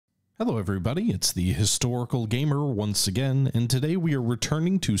Hello everybody, it's the Historical Gamer once again, and today we are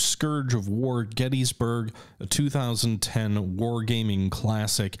returning to Scourge of War Gettysburg, a 2010 wargaming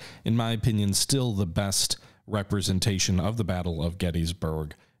classic. In my opinion, still the best representation of the Battle of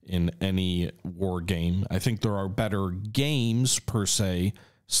Gettysburg in any war game. I think there are better games per se.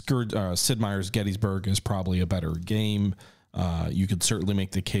 Sid Meier's Gettysburg is probably a better game. You could certainly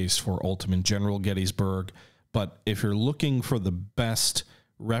make the case for Ultimate General Gettysburg, but if you're looking for the best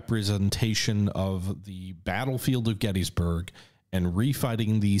representation of the battlefield of Gettysburg and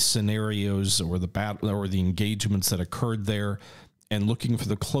refighting the scenarios or the battle or the engagements that occurred there, and looking for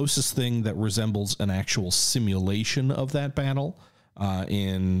the closest thing that resembles an actual simulation of that battle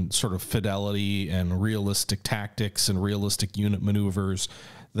in sort of fidelity and realistic tactics and realistic unit maneuvers,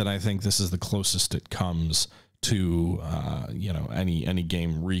 then I think this is the closest it comes to any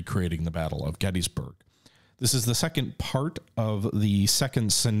game recreating the Battle of Gettysburg. This is the second part of the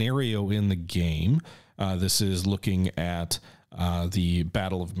second scenario in the game. This is looking at the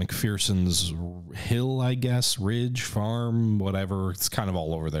Battle of McPherson's Hill, I guess, Ridge, Farm, whatever. It's kind of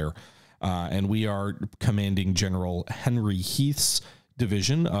all over there. And we are commanding General Henry Heath's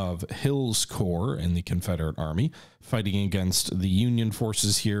division of Hill's Corps in the Confederate Army, fighting against the Union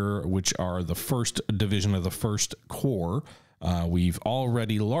forces here, which are the 1st Division of the 1st Corps. We've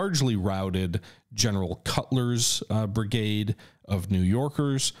already largely routed General Cutler's brigade of New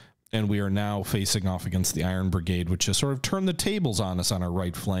Yorkers, and we are now facing off against the Iron Brigade, which has sort of turned the tables on us on our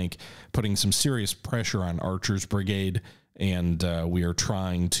right flank, putting some serious pressure on Archer's brigade, and we are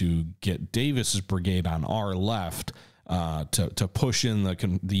trying to get Davis's brigade on our left to push in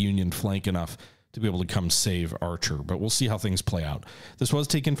the Union flank enough to be able to come save Archer, but we'll see how things play out. This was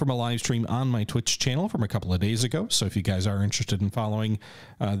taken from a live stream on my Twitch channel from a couple of days ago, so if you guys are interested in following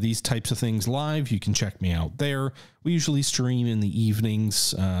these types of things live, you can check me out there. We usually stream in the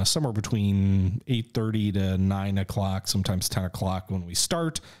evenings, somewhere between 8:30 to 9 o'clock, sometimes 10 o'clock when we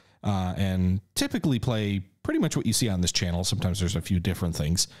start, and typically play pretty much what you see on this channel. Sometimes there's a few different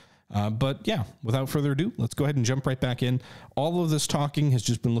things. But yeah, without further ado, let's go ahead and jump right back in. All of this talking has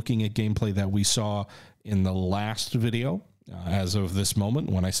just been looking at gameplay that we saw in the last video. As of this moment,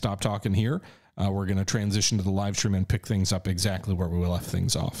 when I stop talking here, we're going to transition to the live stream and pick things up exactly where we left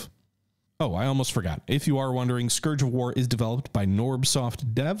things off. Oh, I almost forgot. If you are wondering, Scourge of War is developed by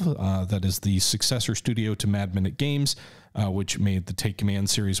Norbsoft Dev. That is the successor studio to Mad Minute Games, which made the Take Command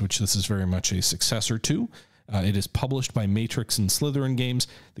series, which this is very much a successor to. It is published by Matrix and Slytherin Games.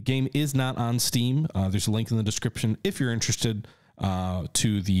 The game is not on Steam. There's a link in the description if you're interested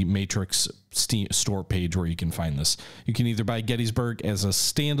to the Matrix Steam store page where you can find this. You can either buy Gettysburg as a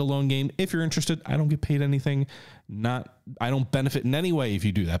standalone game if you're interested. I don't get paid anything. I don't benefit in any way if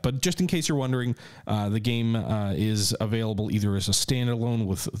you do that. But just in case you're wondering, the game is available either as a standalone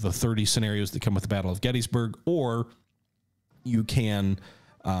with the 30 scenarios that come with the Battle of Gettysburg, or you can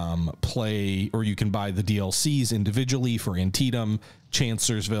play, or you can buy the DLCs individually for Antietam,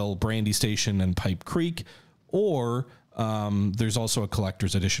 Chancellorsville, Brandy Station, and Pipe Creek, or there's also a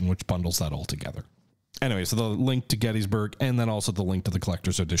collector's edition which bundles that all together. Anyway, so the link to Gettysburg and then also the link to the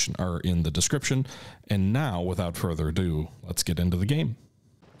collector's edition are in the description. And now, without further ado, let's get into the game.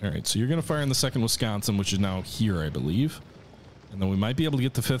 All right, so you're going to fire in the 2nd Wisconsin, which is now here, I believe. And then we might be able to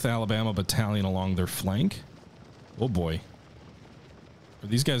get the 5th Alabama Battalion along their flank. Oh boy. Are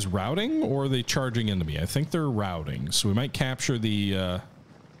these guys routing, or are they charging into me? I think they're routing, so we might capture the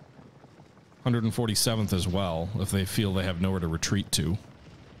 147th as well if they feel they have nowhere to retreat to.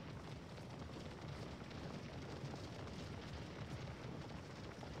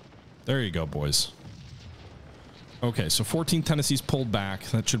 There you go, boys. Okay, so 14th Tennessee's pulled back.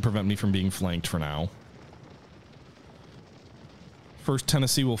 That should prevent me from being flanked for now. 1st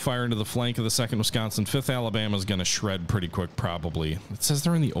Tennessee will fire into the flank of the 2nd Wisconsin. 5th Alabama is going to shred pretty quick, probably. It says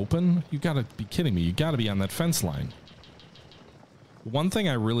they're in the open? You got to be kidding me. You got to be on that fence line. One thing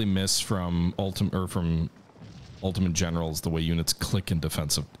I really miss from Ultimate General is the way units click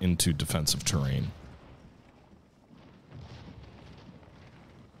into defensive terrain.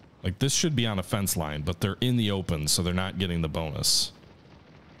 Like, this should be on a fence line, but they're in the open, so they're not getting the bonus.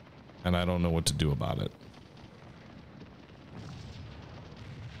 And I don't know what to do about it.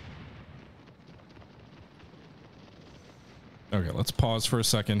 Okay, let's pause for a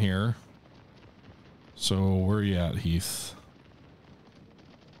second here. So where are you at, Heath?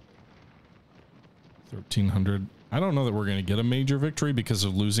 1,300. I don't know that we're going to get a major victory because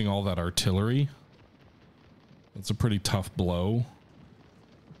of losing all that artillery. That's a pretty tough blow.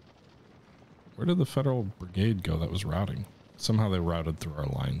 Where did the Federal Brigade go that was routing? Somehow they routed through our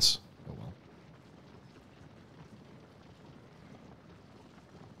lines.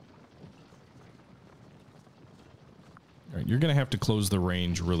 Right, you're going to have to close the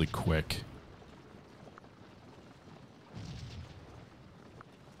range really quick.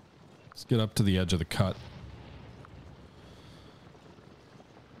 Let's get up to the edge of the cut.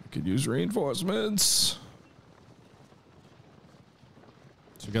 We could use reinforcements.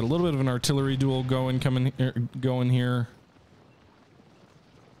 So we got a little bit of an artillery duel going here.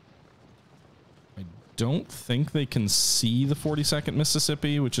 I don't think they can see the 42nd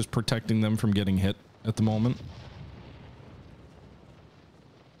Mississippi, which is protecting them from getting hit at the moment.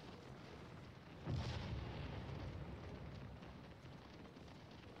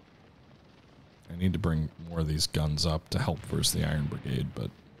 I need to bring more of these guns up to help versus the Iron Brigade, but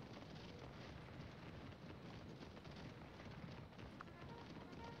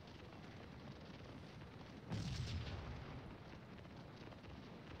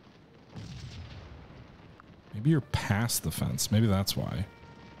maybe you're past the fence. Maybe that's why.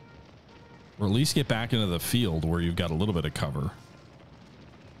 Or at least get back into the field where you've got a little bit of cover.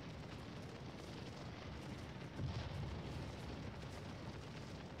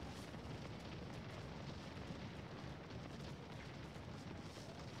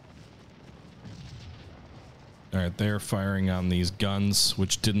 All right, they're firing on these guns,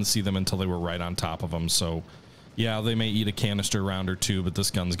 which didn't see them until they were right on top of them. So, yeah, they may eat a canister round or two, but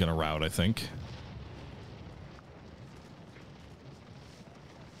this gun's going to rout, I think.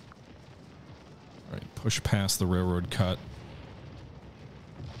 All right, push past the railroad cut.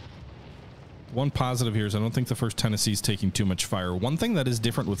 One positive here is I don't think the 1st Tennessee's taking too much fire. One thing that is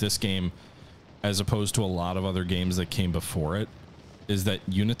different with this game, as opposed to a lot of other games that came before it, is that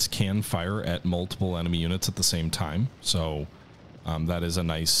units can fire at multiple enemy units at the same time. So that is a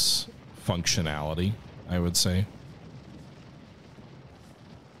nice functionality, I would say.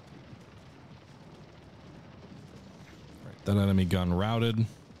 Right, that enemy gun routed,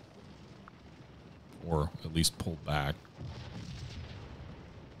 or at least pulled back.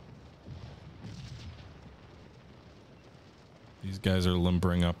 These guys are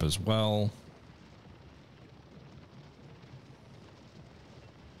limbering up as well.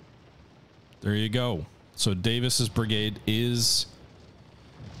 There you go. So Davis's brigade is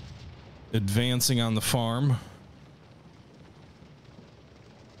advancing on the farm.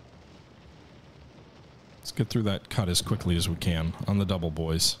 Let's get through that cut as quickly as we can on the double,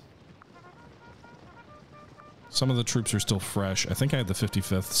 boys. Some of the troops are still fresh. I think I had the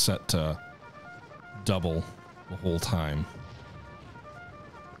 55th set to double the whole time.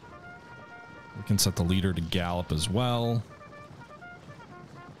 We can set the leader to gallop as well.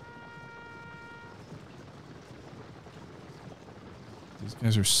 These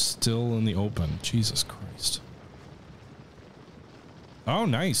guys are still in the open. Jesus Christ. Oh,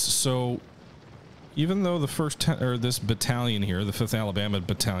 nice. So even though the this battalion here, the 5th Alabama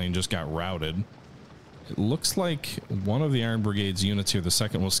Battalion, just got routed, it looks like one of the Iron Brigade's units here, the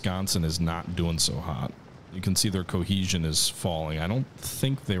 2nd Wisconsin, is not doing so hot. You can see their cohesion is falling. I don't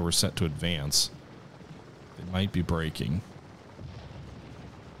think they were set to advance. They might be breaking.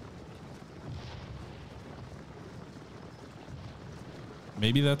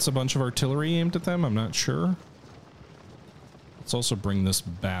 Maybe that's a bunch of artillery aimed at them. I'm not sure. Let's also bring this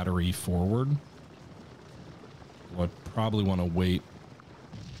battery forward. Well, I'd probably want to wait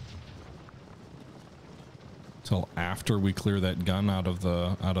till after we clear that gun out of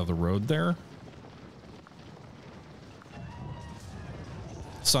the road there.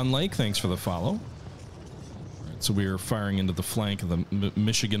 Sun Lake, thanks for the follow. All right, so we are firing into the flank of the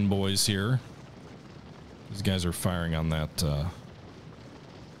Michigan boys here. These guys are firing on that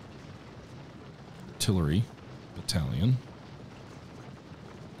artillery battalion.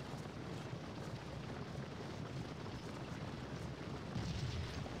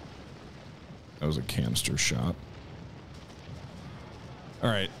 That was a canister shot. All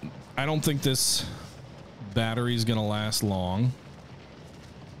right, I don't think this battery is going to last long.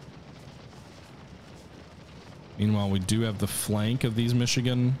 Meanwhile, we do have the flank of these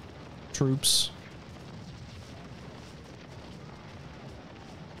Michigan troops.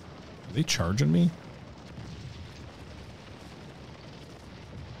 Are they charging me?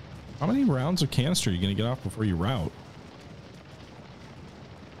 How many rounds of canister are you going to get off before you rout?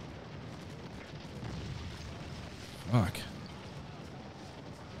 Fuck.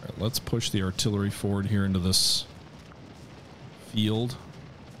 All right, let's push the artillery forward here into this field.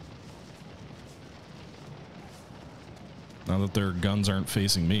 Now that their guns aren't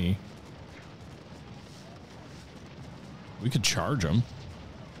facing me. We could charge them.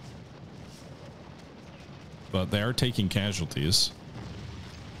 But they are taking casualties.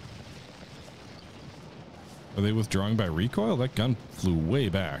 Are they withdrawing by recoil? That gun flew way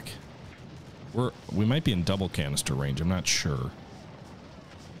back. We might be in double canister range. I'm not sure.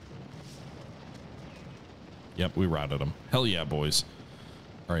 Yep, we routed them. Hell yeah, boys.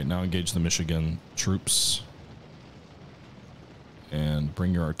 All right, now engage the Michigan troops. And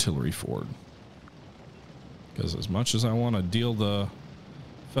bring your artillery forward. Because as much as I want to deal the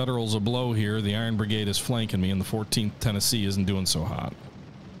Federals a blow here, the Iron Brigade is flanking me, and the 14th Tennessee isn't doing so hot.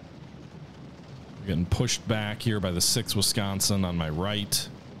 We're getting pushed back here by the 6th Wisconsin on my right.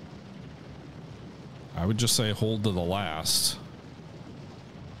 I would just say hold to the last.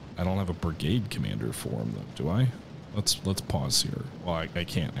 I don't have a brigade commander for him, though, do I? Let's pause here. Well, I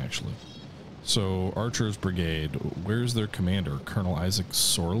can't actually. So Archer's Brigade, where's their commander? Colonel Isaac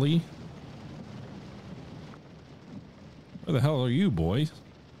Sorley? Where the hell are you, boy?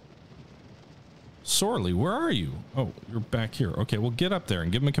 Sorley, where are you? Oh, you're back here. Okay, well, get up there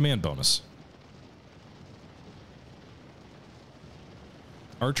and give him a command bonus.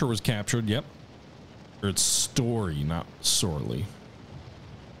 Archer was captured, yep. Or it's Story, not Sorley.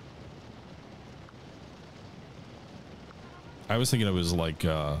 I was thinking it was like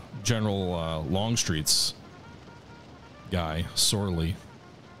General Longstreet's guy, Sorley.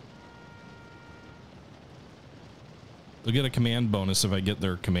 They'll get a command bonus if I get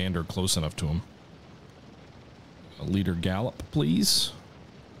their commander close enough to him. A leader gallop, please.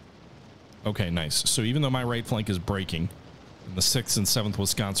 Okay, nice. So even though my right flank is breaking, and the 6th and 7th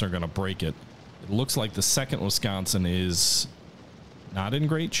Wisconsin are going to break it, it looks like the 2nd Wisconsin is not in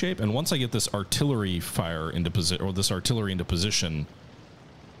great shape. And once I get this artillery fire into position, or this artillery into position,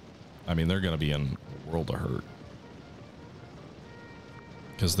 I mean, they're going to be in a world of hurt.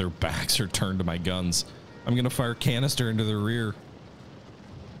 Because their backs are turned to my guns. I'm going to fire canister into their rear.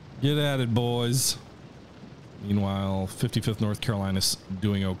 Get at it, boys. Meanwhile, 55th North Carolina's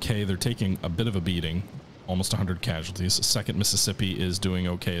doing okay. They're taking a bit of a beating. Almost 100 casualties. 2nd Mississippi is doing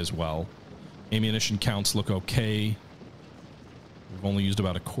okay as well. Ammunition counts look okay. We've only used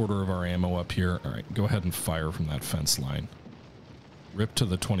about a quarter of our ammo up here. All right, go ahead and fire from that fence line. Rip to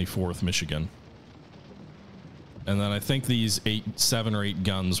the 24th Michigan. And then I think these 7 or 8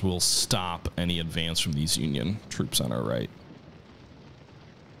 guns will stop any advance from these Union troops on our right.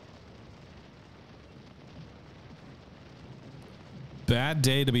 Bad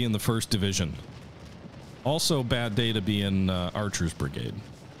day to be in the 1st Division. Also bad day to be in Archer's Brigade.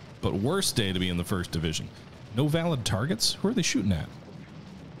 But worst day to be in the 1st Division. No valid targets? Who are they shooting at?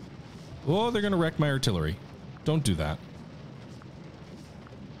 Oh, they're going to wreck my artillery. Don't do that.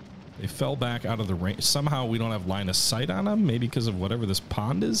 They fell back out of the range. Somehow we don't have line of sight on them. Maybe because of whatever this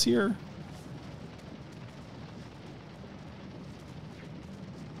pond is here.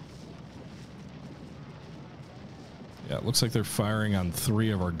 Yeah, it looks like they're firing on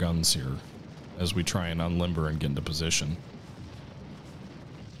 3 of our guns here as we try and unlimber and get into position.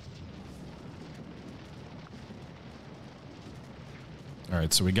 All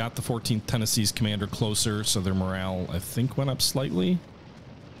right, so we got the 14th Tennessee's commander closer, so their morale, I think, went up slightly.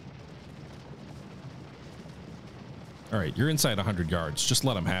 All right, you're inside 100 yards. Just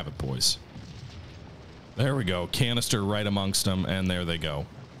let them have it, boys. There we go. Canister right amongst them, and there they go.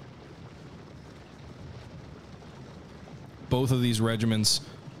 Both of these regiments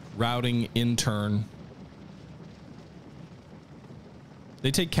routing in turn.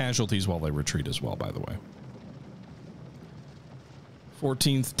 They take casualties while they retreat as well, by the way.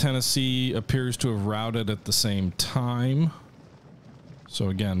 14th Tennessee appears to have routed at the same time. So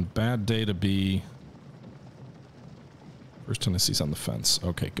again, bad day to be. First Tennessee's on the fence.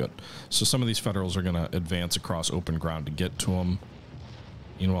 Okay, good. So some of these Federals are going to advance across open ground to get to them.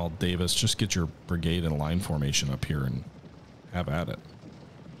 Meanwhile, Davis, just get your brigade in line formation up here and have at it.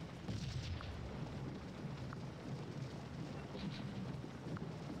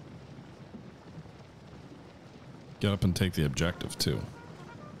 Get up and take the objective, too.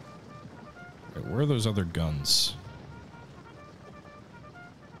 Right, where are those other guns?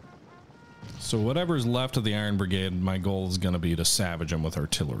 So whatever's left of the Iron Brigade, my goal is going to be to savage them with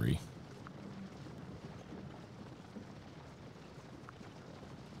artillery.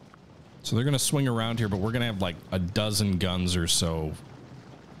 So they're going to swing around here, but we're going to have like a dozen guns or so.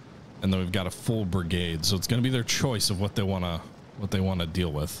 And then we've got a full brigade. So it's going to be their choice of what they want to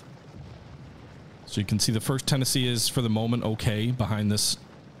deal with. So you can see the 1st Tennessee is, for the moment, okay behind this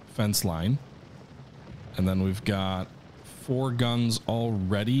fence line. And then we've got 4 guns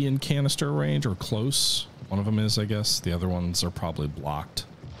already in canister range, or close. One of them is, I guess. The other ones are probably blocked.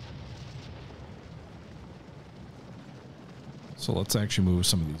 So let's actually move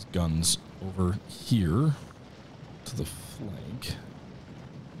some of these guns over here to the flank.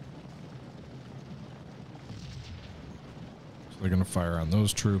 So they're going to fire on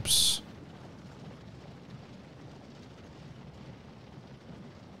those troops.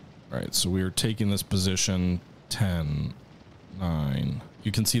 All right, so we are taking this position. 10, 9.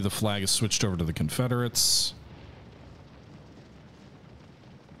 You can see the flag is switched over to the Confederates.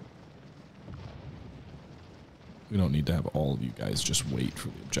 We don't need to have all of you guys just wait for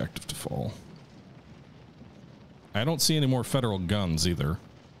the objective to fall. I don't see any more federal guns either.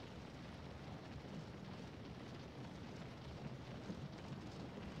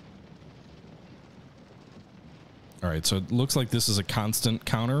 All right, so it looks like this is a constant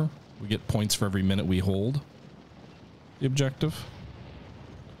counter. We get points for every minute we hold the objective.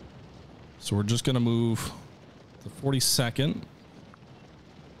 So we're just going to move the 42nd.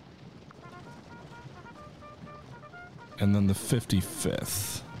 And then the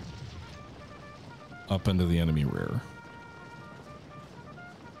 55th up into the enemy rear.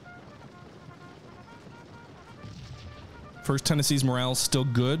 First Tennessee's morale is still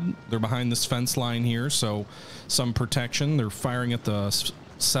good. They're behind this fence line here, so some protection. They're firing at the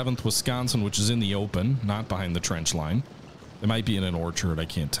 7th Wisconsin, which is in the open, not behind the trench line. They might be in an orchard, I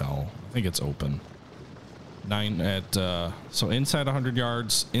can't tell. I think it's open. 9 at, so inside 100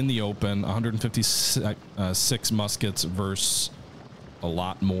 yards, in the open, 156 muskets versus a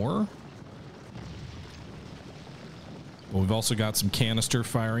lot more. Well, we've also got some canister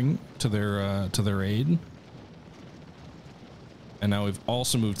firing to their aid. And now we've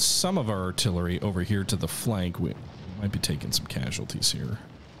also moved some of our artillery over here to the flank. We might be taking some casualties here.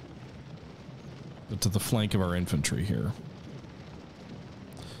 But to the flank of our infantry here.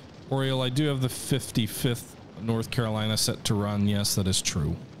 Oriole, I do have the 55th North Carolina set to run. Yes, that is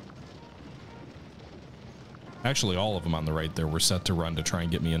true. Actually, all of them on the right there were set to run to try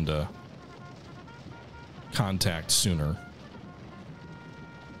and get me into contact sooner.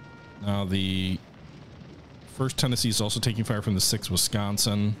 Now the 1st Tennessee is also taking fire from the 6th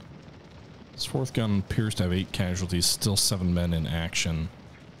Wisconsin. This 4th gun appears to have 8 casualties, still 7 men in action.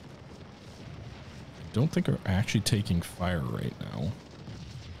 I don't think we're actually taking fire right now.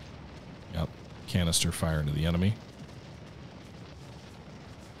 Yep, canister fire into the enemy.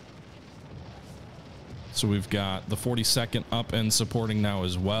 So we've got the 42nd up and supporting now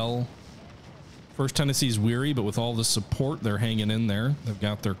as well. 1st Tennessee's weary, but with all the support, they're hanging in there. They've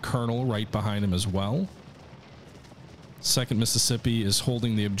got their colonel right behind him as well. 2nd Mississippi is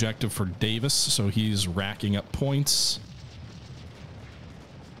holding the objective for Davis, so he's racking up points.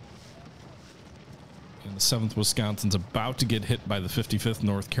 And the 7th Wisconsin's about to get hit by the 55th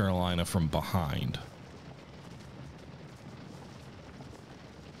North Carolina from behind.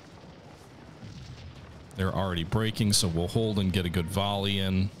 They're already breaking, so we'll hold and get a good volley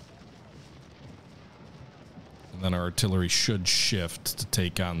in. And then our artillery should shift to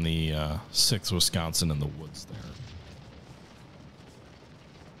take on the 6th Wisconsin in the woods there.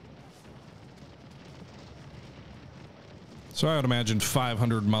 So I would imagine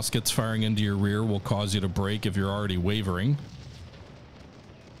 500 muskets firing into your rear will cause you to break if you're already wavering.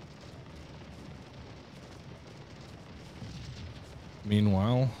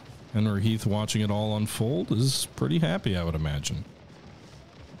 Meanwhile, Henry Heath, watching it all unfold, is pretty happy, I would imagine.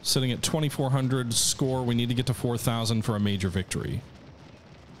 Sitting at 2,400 score, we need to get to 4,000 for a major victory.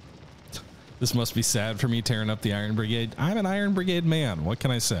 This must be sad for me tearing up the Iron Brigade. I'm an Iron Brigade man. What can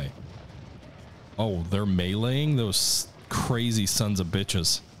I say? Oh, they're meleeing those crazy sons of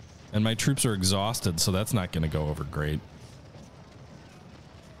bitches. And my troops are exhausted, so that's not going to go over great.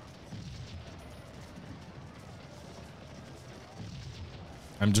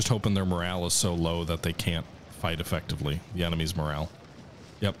 I'm just hoping their morale is so low that they can't fight effectively. The enemy's morale.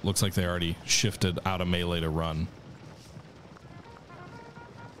 Yep, looks like they already shifted out of melee to run.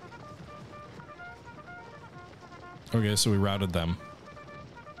 Okay, so we routed them.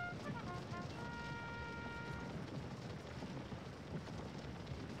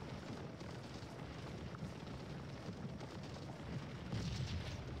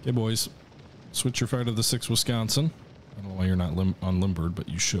 Okay, boys, switch your fire to the 6th Wisconsin. I don't know why you're not unlimbered, but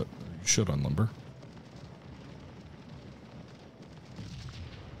you should. You should unlimber.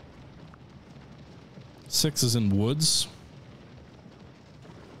 Six is in woods.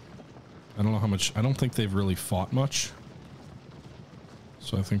 I don't know how much. I don't think they've really fought much.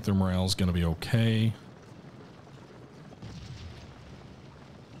 So I think their morale is going to be okay.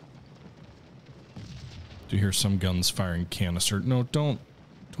 Do you hear some guns firing canister? No, don't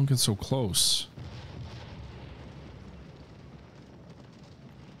get so close.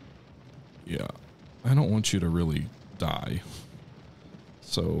 Yeah, I don't want you to really die.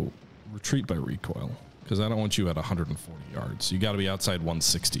 So retreat by recoil, because I don't want you at 140 yards. You got to be outside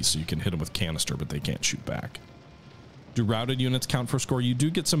 160 so you can hit them with canister, but they can't shoot back. Do routed units count for score? You do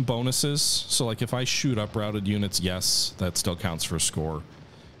get some bonuses. So like if I shoot up routed units, yes, that still counts for a score.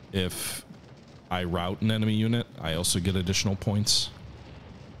 if I rout an enemy unit, I also get additional points.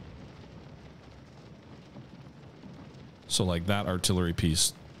 So like that artillery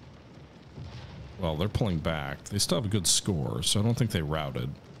piece, well, they're pulling back. They still have a good score, so I don't think they routed.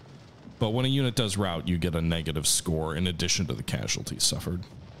 But when a unit does rout, you get a negative score in addition to the casualties suffered.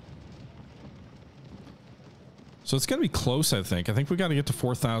 So it's going to be close, I think. I think we got to get to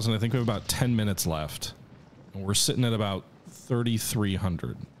 4,000. I think we have about 10 minutes left. And we're sitting at about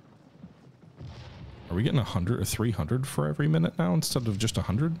 3,300. Are we getting 100 or 300 for every minute now instead of just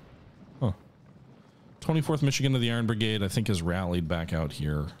 100? Huh. 24th Michigan of the Iron Brigade, I think, has rallied back out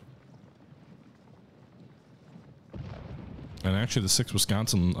here. And actually, the 6th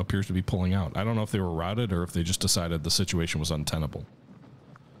Wisconsin appears to be pulling out. I don't know if they were routed or if they just decided the situation was untenable.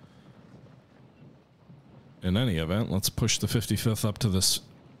 In any event, let's push the 55th up to this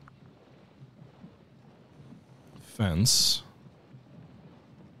fence.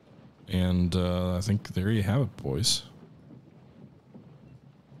 And I think there you have it, boys.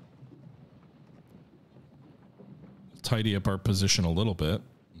 Tidy up our position a little bit.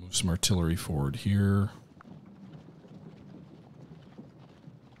 Move some artillery forward here.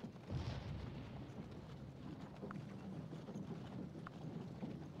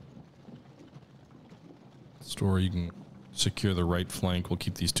 Store, you can secure the right flank. We'll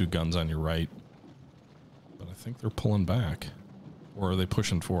keep these 2 guns on your right. But I think they're pulling back. Or are they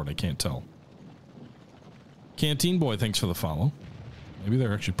pushing forward? I can't tell. Canteen Boy, thanks for the follow. Maybe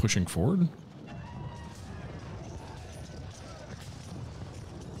they're actually pushing forward.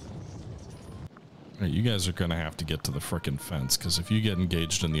 All right, you guys are going to have to get to the frickin' fence, because if you get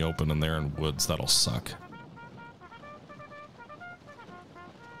engaged in the open and they're in woods, that'll suck.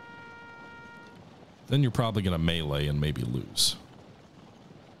 Then you're probably going to melee and maybe lose.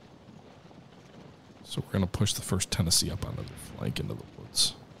 So we're going to push the 1st Tennessee up onto the flank into the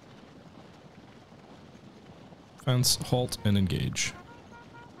woods. Fence, halt, and engage.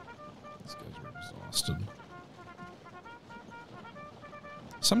 These guys are exhausted.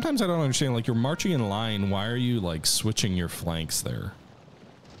 Sometimes I don't understand, like, you're marching in line, why are you, like, switching your flanks there?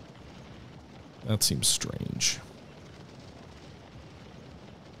 That seems strange.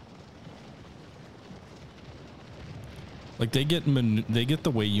 Like, they get the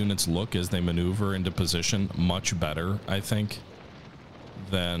way units look as they maneuver into position much better, I think,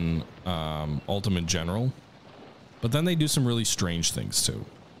 than Ultimate General. But then they do some really strange things too.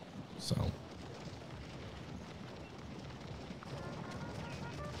 So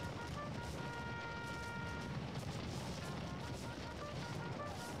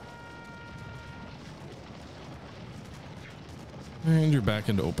and you're back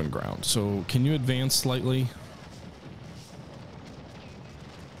into open ground. So can you advance slightly?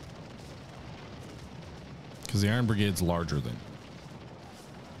 Because the Iron Brigade's larger than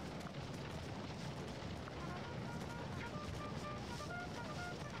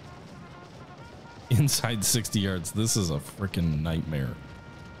inside 60 yards. This is a freaking nightmare.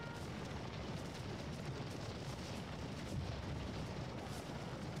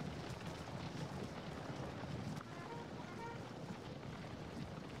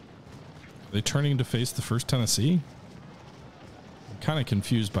 Are they turning to face the 1st Tennessee? I'm kind of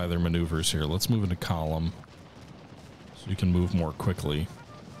confused by their maneuvers here. Let's move into column so you can move more quickly.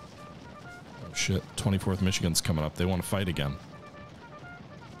 Oh shit, 24th Michigan's coming up. They want to fight again.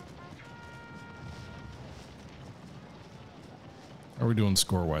 How are we doing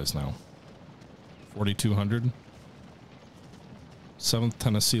score-wise now? 4,200. 7th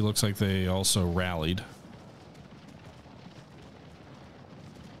Tennessee looks like they also rallied.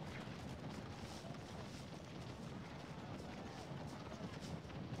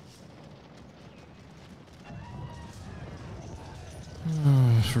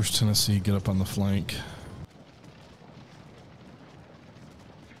 First Tennessee, get up on the flank.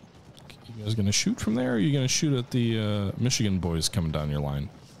 You guys gonna shoot from there, or are you gonna shoot at the Michigan boys coming down your line?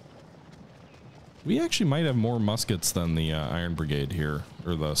 We actually might have more muskets than the Iron Brigade here,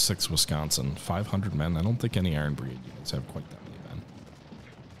 or the 6th Wisconsin. 500 men. I don't think any Iron Brigade units have quite that many men.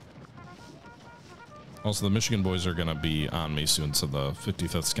 Also, the Michigan boys are gonna be on me soon, so the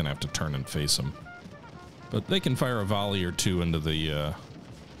 55th's gonna have to turn and face them. But they can fire a volley or 2 into the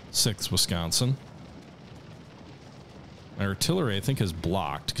 6th Wisconsin. My artillery, I think, is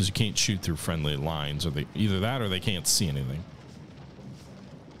blocked because you can't shoot through friendly lines, or either that or they can't see anything.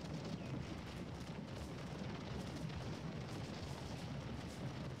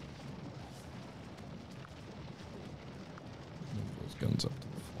 Move those guns up to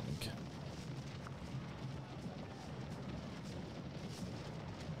the flank.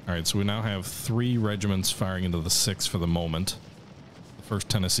 All right, so we now have 3 regiments firing into the 6th for the moment. The 1st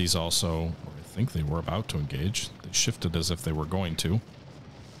Tennessee's also, or I think they were about to engage. They shifted as if they were going to.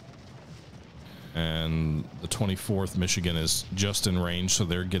 And the 24th Michigan is just in range, so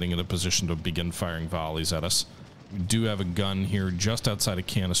they're getting in a position to begin firing volleys at us. We do have a gun here just outside of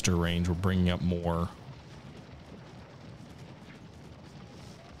canister range. We're bringing up more.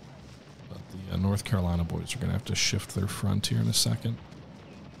 But the North Carolina boys are going to have to shift their front here in a second.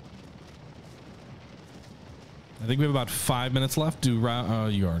 I think we have about 5 minutes left. I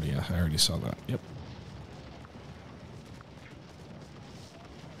already saw that. Yep.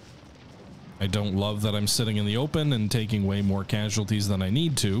 I don't love that I'm sitting in the open and taking way more casualties than I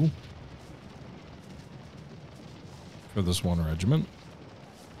need to for this one regiment.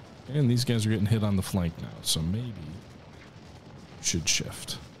 And these guys are getting hit on the flank now, so maybe should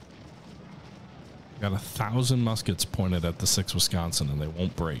shift. Got 1,000 muskets pointed at the 6th Wisconsin and they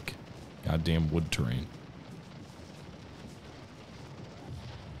won't break. Goddamn wood terrain.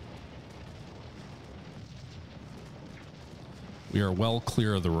 We are well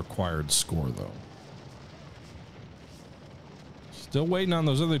clear of the required score, though. Still waiting on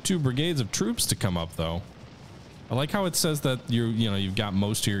those other 2 brigades of troops to come up, though. I like how it says that you've got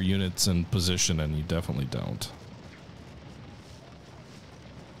most of your units in position, and you definitely don't.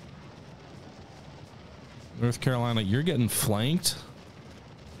 North Carolina, you're getting flanked.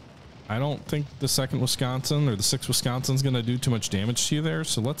 I don't think the 2nd Wisconsin or the 6th Wisconsin's going to do too much damage to you there,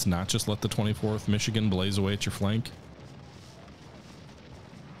 so let's not just let the 24th Michigan blaze away at your flank.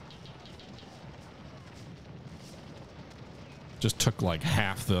 Just took like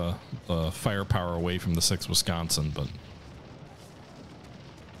half the firepower away from the 6th Wisconsin, but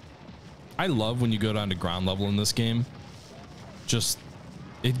I love when you go down to ground level in this game. Just,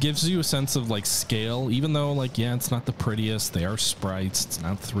 it gives you a sense of like scale, even though like, yeah, it's not the prettiest. They are sprites. It's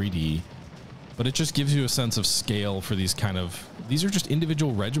not 3D, but it just gives you a sense of scale for these these are just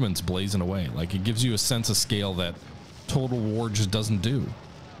individual regiments blazing away. Like it gives you a sense of scale that Total War just doesn't do.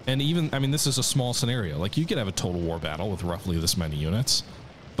 And even, I mean, this is a small scenario. Like, you could have a Total War battle with roughly this many units,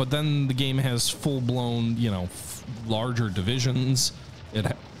 but then the game has full-blown, larger divisions.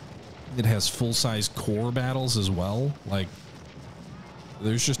 It has full-size core battles as well. Like,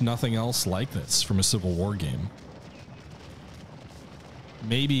 there's just nothing else like this from a Civil War game.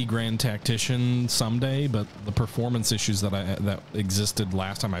 Maybe Grand Tactician someday, but the performance issues that existed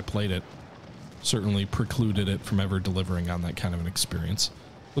last time I played it certainly precluded it from ever delivering on that kind of an experience.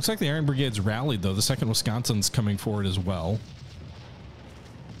 Looks like the Iron Brigade's rallied, though. The 2nd Wisconsin's coming forward as well.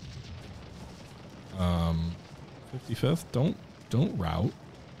 55th, don't rout.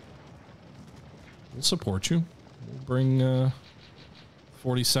 We'll support you. We'll bring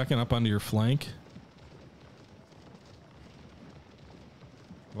 42nd up onto your flank.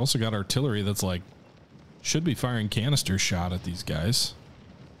 We've also got artillery that's like should be firing canister shot at these guys.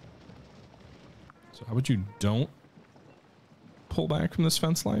 So how about you don't pull back from this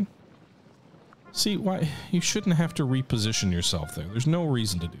fence line? See, why you shouldn't have to reposition yourself there. There's no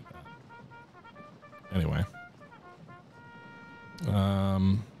reason to do that. Anyway. How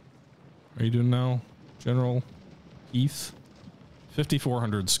are you doing now, General Heath?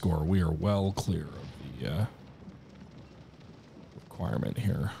 5,400 score. We are well clear of the requirement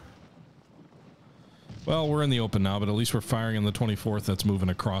here. Well, we're in the open now, but at least we're firing on the 24th that's moving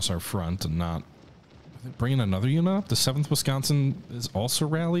across our front and not bringing another unit up. The 7th Wisconsin is also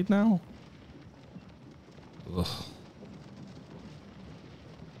rallied now. Ugh.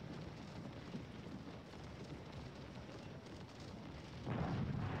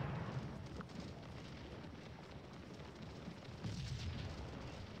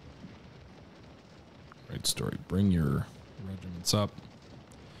 Right, Story. Bring your regiments up.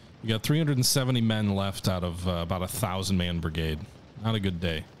 We got 370 men left out of about 1,000-man brigade. Not a good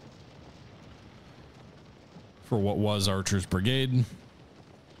day for what was Archer's brigade.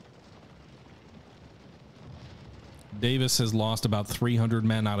 Davis has lost about 300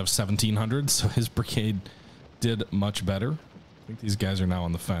 men out of 1,700, so his brigade did much better. I think these guys are now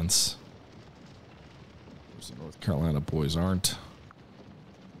on the fence. The North Carolina boys aren't.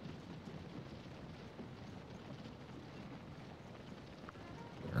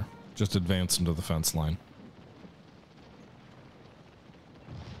 There. Just advance into the fence line.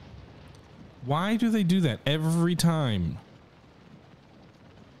 Why do they do that every time?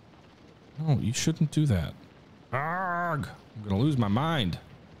 No, you shouldn't do that. Arrgh! I'm gonna lose my mind.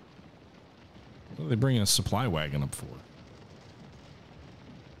 What are they bringing a supply wagon up for?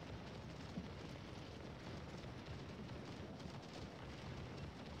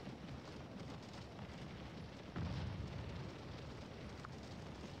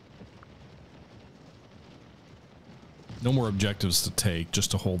 No more objectives to take,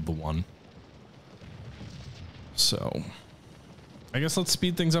 just to hold the one. So, I guess let's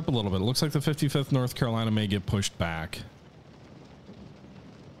speed things up a little bit. It looks like the 55th North Carolina may get pushed back.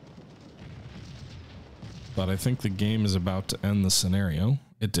 But I think the game is about to end the scenario.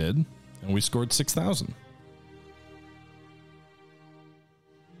 It did. And we scored 6,000.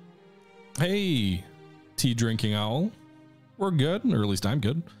 Hey, tea drinking owl. We're good, or at least I'm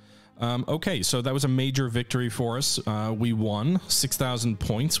good. Okay, so that was a major victory for us. We won 6,000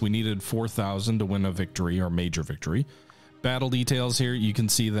 points. We needed 4,000 to win a victory or major victory. Battle details here. You can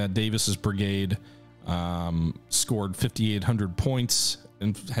see that Davis's brigade scored 5,800 points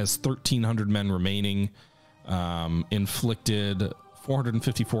and has 1,300 men remaining. Inflicted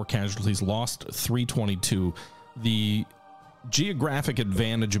 454 casualties, lost 322. The geographic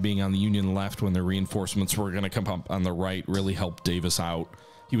advantage of being on the Union left when their reinforcements were going to come up on the right really helped Davis out.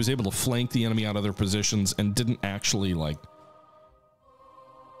 He was able to flank the enemy out of their positions and didn't actually, like,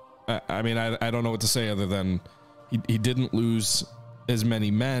 I mean, I don't know what to say other than he didn't lose as many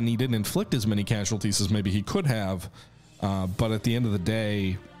men. He didn't inflict as many casualties as maybe he could have. But at the end of the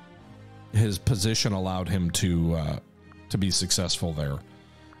day, his position allowed him to be successful there.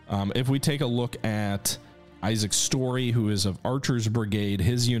 If we take a look at Isaac Story, who is of Archer's Brigade,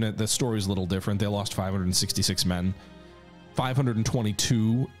 his unit, the story is a little different. They lost 566 men,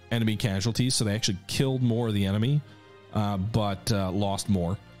 522 enemy casualties, so they actually killed more of the enemy, but lost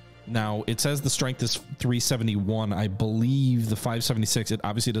more. Now, it says the strength is 371. I believe the 576, it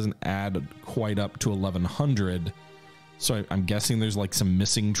obviously doesn't add quite up to 1,100. So I'm guessing there's like some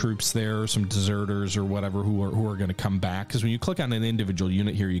missing troops there, some deserters or whatever who are going to come back. Because when you click on an individual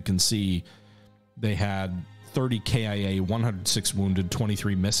unit here, you can see they had 30 KIA, 106 wounded,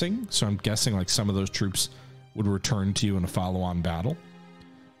 23 missing. So I'm guessing like some of those troops would return to you in a follow-on battle.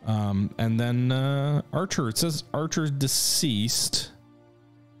 And then Archer, it says Archer deceased.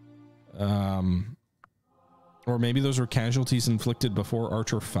 Or maybe those were casualties inflicted before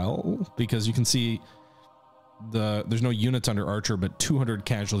Archer fell, because you can see there's no units under Archer, but 200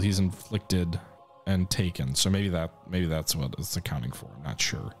 casualties inflicted and taken. So maybe that's what it's accounting for. I'm not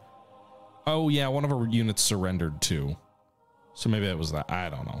sure. Oh yeah, one of our units surrendered too. So maybe that was that. I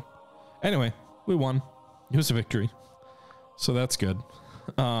don't know. Anyway, we won. It was a victory. So that's good.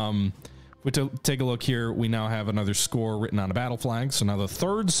 We take a look here. We now have another score written on a battle flag. So now the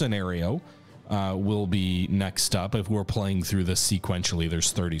third scenario will be next up. If we're playing through this sequentially,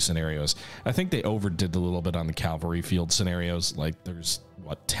 there's 30 scenarios. I think they overdid a little bit on the cavalry field scenarios. Like there's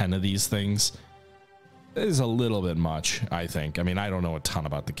what, 10 of these things. It is a little bit much, I think. I mean, I don't know a ton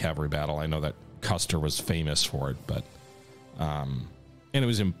about the cavalry battle. I know that Custer was famous for it, but and it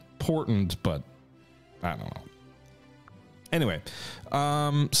was important, but I don't know. Anyway,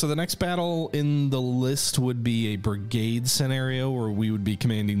 so the next battle in the list would be a brigade scenario where we would be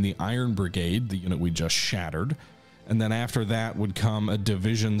commanding the Iron Brigade, the unit we just shattered. And then after that would come a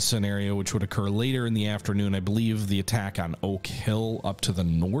division scenario, which would occur later in the afternoon. I believe the attack on Oak Hill up to the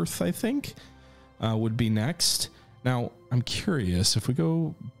north, I think, would be next. Now, I'm curious, if we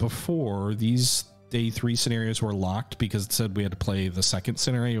go before, these day 3 scenarios were locked because it said we had to play the second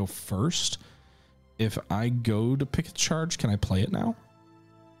scenario first. If I go to pick a charge, can I play it now?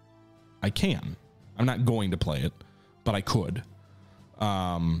 I can. I'm not going to play it, but I could.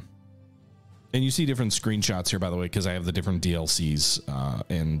 And you see different screenshots here, by the way, because I have the different DLCs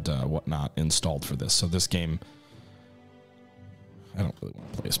and whatnot installed for this. So this game, I don't really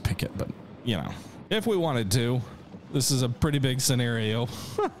want to play as Pickett, but, you know, if we wanted to, this is a pretty big scenario.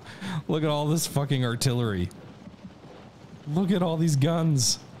 Look at all this fucking artillery. Look at all these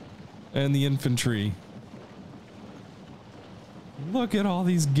guns. And the infantry. Look at all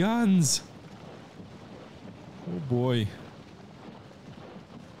these guns. Oh boy.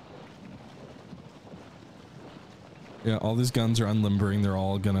 Yeah, all these guns are unlimbering. They're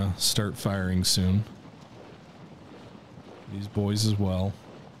all gonna start firing soon. These boys as well.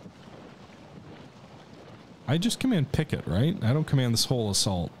 I just command Pickett, right? I don't command this whole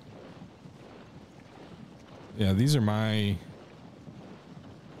assault. Yeah, these are my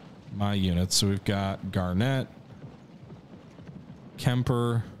units. So we've got Garnett,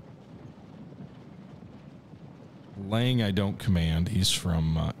 Kemper, Lang I don't command. He's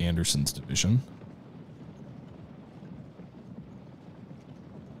from Anderson's division.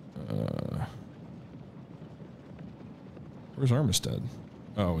 Where's Armistead?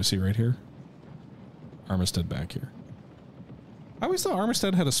 Oh, is he right here? Armistead back here. I always thought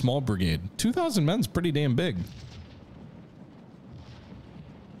Armistead had a small brigade. 2,000 men's pretty damn big.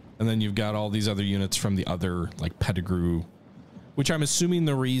 And then you've got all these other units from the other, like, Pettigrew Which I'm assuming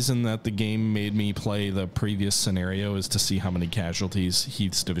the reason that the game made me play the previous scenario is to see how many casualties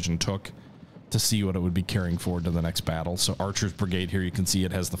Heath's division took, to see what it would be carrying forward to the next battle. So Archer's Brigade here, you can see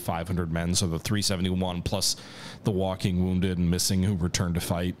it has the 500 men, so the 371 plus the walking wounded and missing who returned to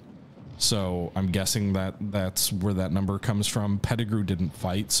fight. So I'm guessing that that's where that number comes from. Pettigrew didn't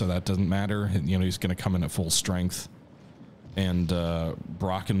fight, so that doesn't matter. You know, he's going to come in at full strength. And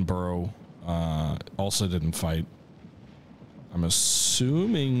Brockenborough also didn't fight. I'm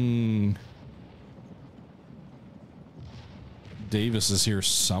assuming Davis is here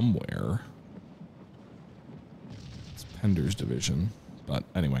somewhere. It's Pender's division. But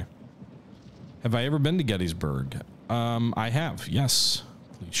anyway. Have I ever been to Gettysburg? I have, yes.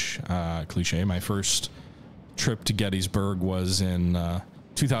 Cliche. My first trip to Gettysburg was in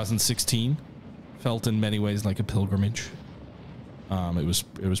 2016. Felt in many ways like a pilgrimage. It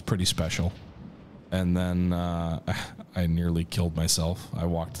was pretty special. And then I nearly killed myself. I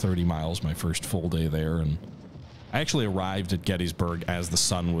walked 30 miles my first full day there, and I actually arrived at Gettysburg as the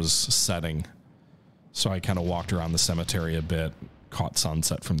sun was setting. So I kind of walked around the cemetery a bit, caught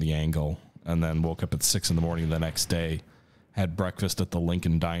sunset from the angle, and then woke up at 6 in the morning the next day, had breakfast at the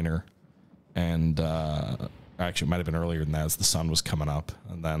Lincoln Diner, and actually it might have been earlier than that as the sun was coming up,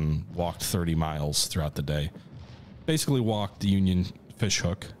 and then walked 30 miles throughout the day. Basically walked the Union fish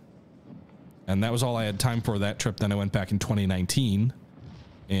hook. And that was all I had time for that trip. Then I went back in 2019,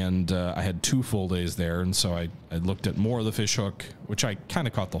 and I had 2 full days there. And so I looked at more of the fish hook, which I kind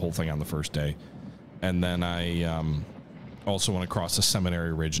of caught the whole thing on the first day. And then I also went across the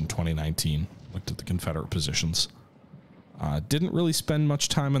Seminary Ridge in 2019, looked at the Confederate positions. Didn't really spend much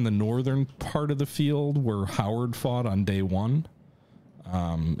time in the northern part of the field where Howard fought on day 1.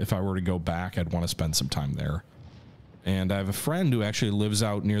 If I were to go back, I'd want to spend some time there. And I have a friend who actually lives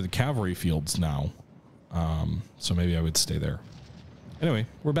out near the cavalry fields now. So maybe I would stay there. Anyway,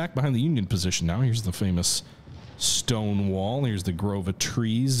 we're back behind the Union position now. Here's the famous stone wall. Here's the grove of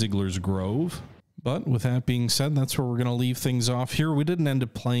trees, Ziegler's Grove. But with that being said, that's where we're going to leave things off here. We didn't end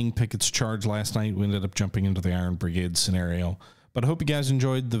up playing Pickett's Charge last night. We ended up jumping into the Iron Brigade scenario. But I hope you guys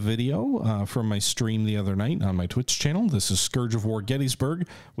enjoyed the video from my stream the other night on my Twitch channel. This is Scourge of War Gettysburg.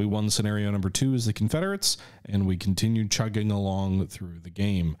 We won scenario number 2 as the Confederates, and we continued chugging along through the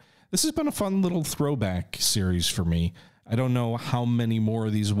game. This has been a fun little throwback series for me. I don't know how many more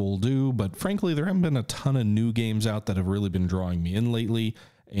of these we'll do, but frankly, there haven't been a ton of new games out that have really been drawing me in lately.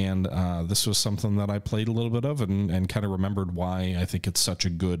 And this was something that I played a little bit of and kind of remembered why I think it's such a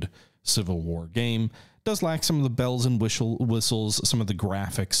good Civil War game. It does lack some of the bells and whistles, some of the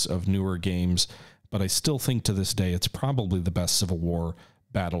graphics of newer games, but I still think to this day it's probably the best Civil War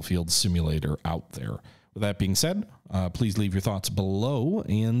battlefield simulator out there. With that being said, please leave your thoughts below,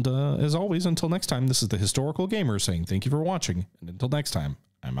 and as always, until next time, this is the Historical Gamer saying thank you for watching, and until next time,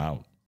 I'm out.